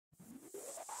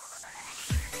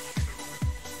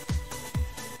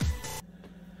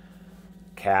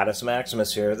Catus,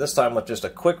 Maximus here, this time with just a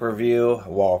quick review,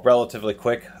 well, relatively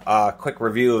quick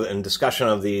review and discussion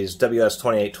of these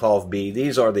WS2812B.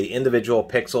 These are the individual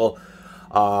pixel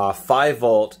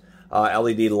 5-volt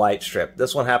LED light strip.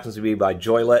 This one happens to be by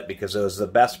Joylit because it was the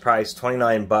best price,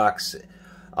 29 bucks,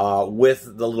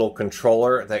 with the little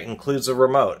controller that includes a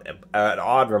remote, an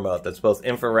odd remote that's both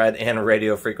infrared and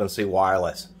radio frequency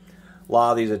wireless. A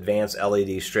lot of these advanced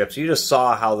LED strips, you just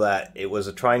saw how that it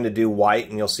was trying to do white,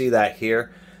 and you'll see that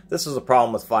here. This is a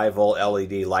problem with 5-volt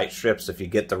LED light strips if you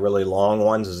get the really long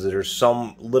ones, is that there's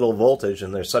some little voltage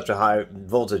and there's such a high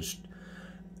voltage,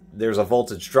 there's a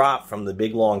voltage drop from the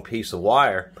big long piece of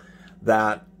wire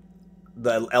that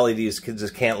the LEDs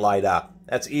just can't light up.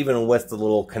 That's even with the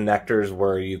little connectors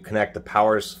where you connect the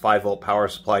 5-volt power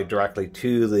supply directly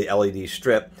to the LED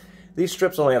strip. These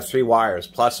strips only have 3 wires,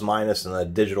 plus, minus, and a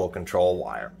digital control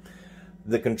wire.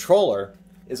 The controller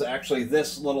is actually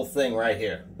this little thing right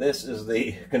here. This is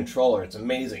the controller. It's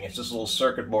amazing. It's just a little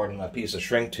circuit board and a piece of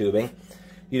shrink tubing.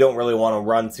 You don't really want to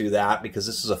run through that because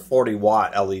this is a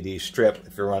 40-watt LED strip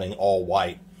if you're running all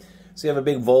white. So you have a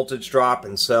big voltage drop,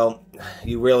 and so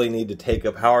you really need to take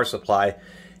a power supply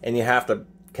and you have to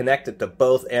connect it to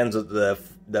both ends of the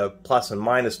plus and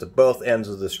minus to both ends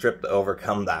of the strip to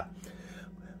overcome that.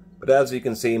 But as you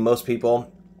can see, most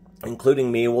people,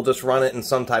 including me, will just run it in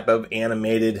some type of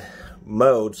animated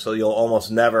mode, so you'll almost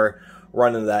never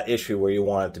run into that issue where you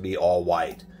want it to be all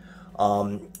white.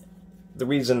 The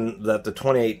reason that the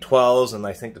 2812s and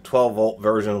I think the 12-volt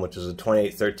version, which is the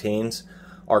 2813s,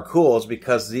 are cool is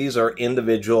because these are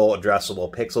individual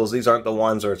addressable pixels. These aren't the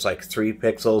ones where it's like 3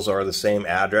 pixels or the same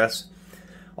address.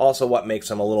 Also, what makes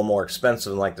them a little more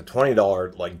expensive than like the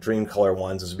 $20 like Dream Color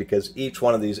ones is because each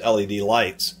one of these LED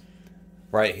lights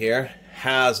right here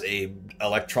has a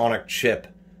electronic chip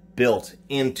built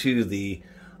into the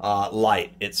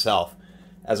light itself.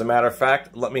 As a matter of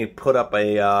fact, let me put up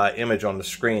a image on the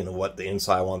screen of what the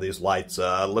inside of one of these lights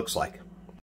looks like.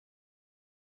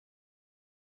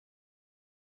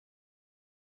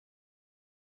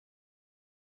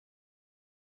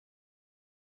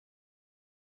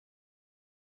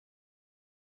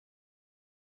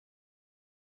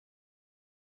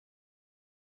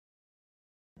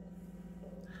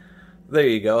 There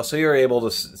you go. So you're able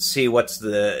to see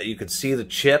you could see the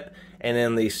chip, and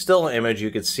in the still image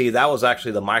you could see that was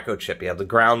actually the microchip. You have the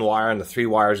ground wire and the 3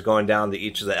 wires going down to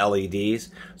each of the LEDs.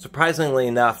 Surprisingly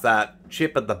enough, that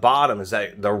chip at the bottom is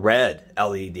the red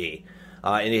LED.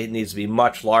 And it needs to be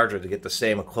much larger to get the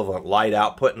same equivalent light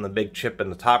output, and the big chip in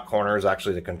the top corner is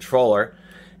actually the controller,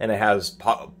 and it has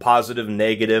positive,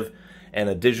 negative, and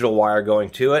a digital wire going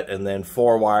to it, and then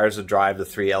 4 wires to drive the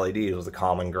 3 LEDs with a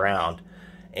common ground.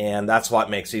 And that's what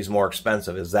makes these more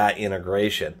expensive, is that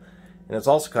integration. And it's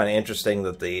also kind of interesting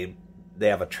that they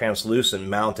have a translucent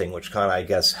mounting, which kind of, I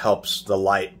guess, helps the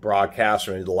light broadcast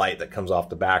or the light that comes off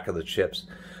the back of the chips.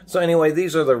 So anyway,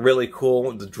 these are the really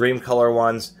cool, the Dream Color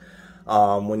ones.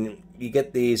 When you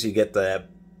get these, you get the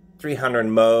 300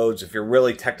 modes. If you're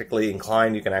really technically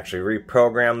inclined, you can actually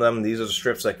reprogram them. These are the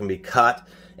strips that can be cut.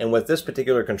 And with this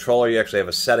particular controller, you actually have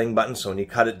a setting button, so when you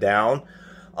cut it down,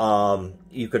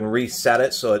 you can reset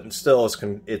it so it still is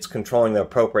it's controlling the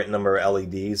appropriate number of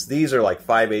LEDs. These are like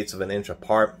 5/8 of an inch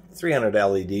apart, 300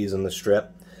 LEDs in the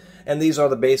strip, and these are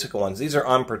the basic ones. These are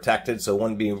unprotected, so it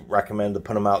wouldn't be recommended to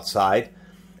put them outside.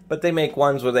 But they make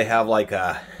ones where they have like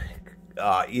a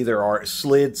either are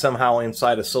slid somehow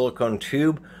inside a silicone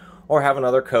tube or have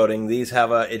another coating. These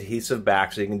have a adhesive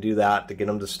back, so you can do that to get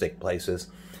them to stick places.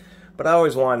 But I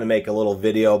always wanted to make a little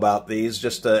video about these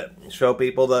just to show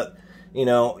people that, you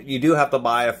know, you do have to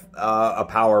buy a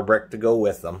power brick to go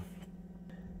with them.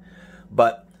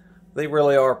 But they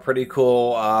really are pretty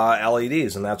cool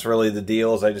LEDs, and that's really the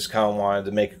deal. Is I just kind of wanted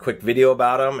to make a quick video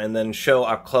about them and then show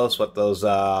up close what those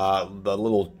the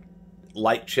little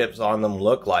light chips on them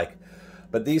look like.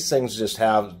 But these things just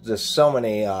have just so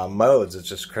many modes. It's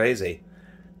just crazy.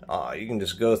 You can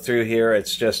just go through here.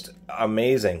 It's just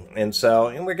amazing. And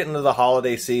we're getting to the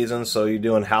holiday season, so you're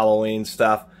doing Halloween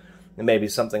stuff. And maybe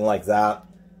something like that.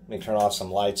 Let me turn off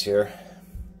some lights here.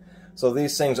 So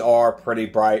these things are pretty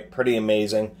bright, pretty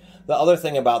amazing. The other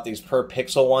thing about these per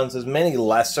pixel ones is many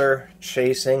lesser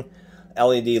chasing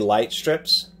LED light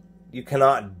strips, you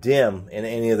cannot dim in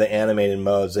any of the animated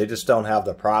modes. They just don't have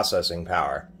the processing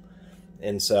power.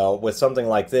 And so with something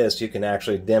like this, you can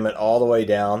actually dim it all the way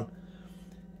down.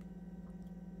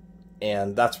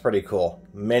 And that's pretty cool.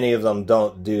 Many of them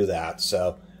don't do that.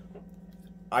 So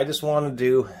I just want to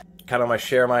do kind of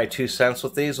share my 2 cents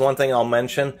with these. One thing I'll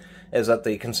mention is that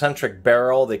the concentric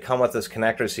barrel, they come with this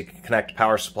connector so you can connect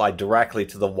power supply directly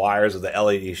to the wires of the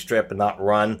LED strip and not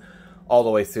run all the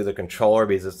way through the controller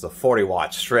because it's a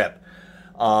 40-watt strip.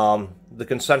 The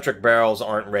concentric barrels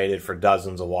aren't rated for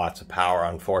dozens of watts of power,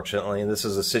 unfortunately. This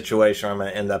is a situation where I'm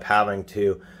going to end up having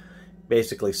to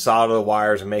basically solder the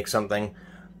wires and make something.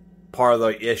 Part of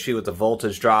the issue with the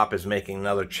voltage drop is making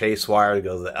another chase wire to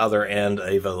go to the other end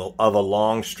of a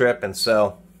long strip, and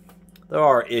so there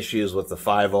are issues with the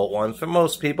 5-volt ones. For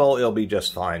most people, it'll be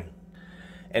just fine.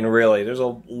 And really, there's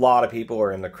a lot of people who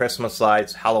are in the Christmas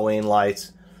lights, Halloween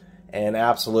lights, and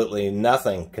absolutely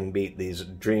nothing can beat these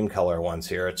dream color ones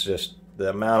here. It's just the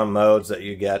amount of modes that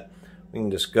you get. We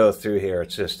can just go through here.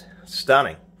 It's just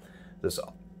stunning. This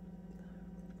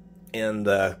in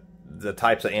the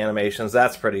types of animations,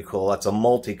 that's pretty cool. That's a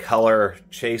multicolor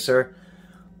chaser.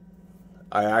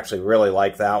 I actually really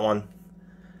like that one.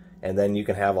 And then you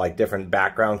can have like different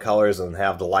background colors and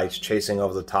have the lights chasing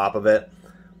over the top of it.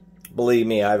 Believe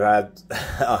me, I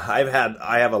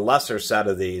have a lesser set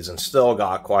of these and still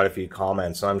got quite a few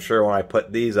comments. And I'm sure when I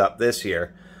put these up this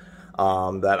year,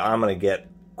 that I'm going to get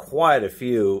quite a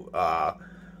few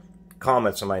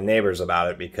comments from my neighbors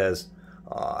about it, because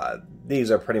these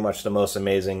are pretty much the most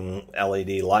amazing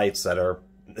LED lights that are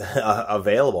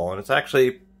available. And it's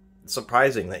actually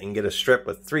surprising that you can get a strip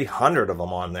with 300 of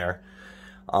them on there,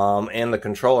 and the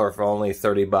controller for only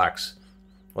 30 bucks.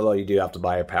 Although you do have to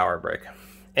buy a power brick.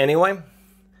 Anyway,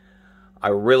 I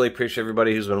really appreciate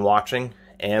everybody who's been watching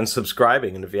and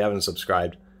subscribing. And if you haven't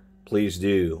subscribed, please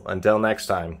do. Until next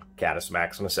time, Catus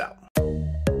Maximus out.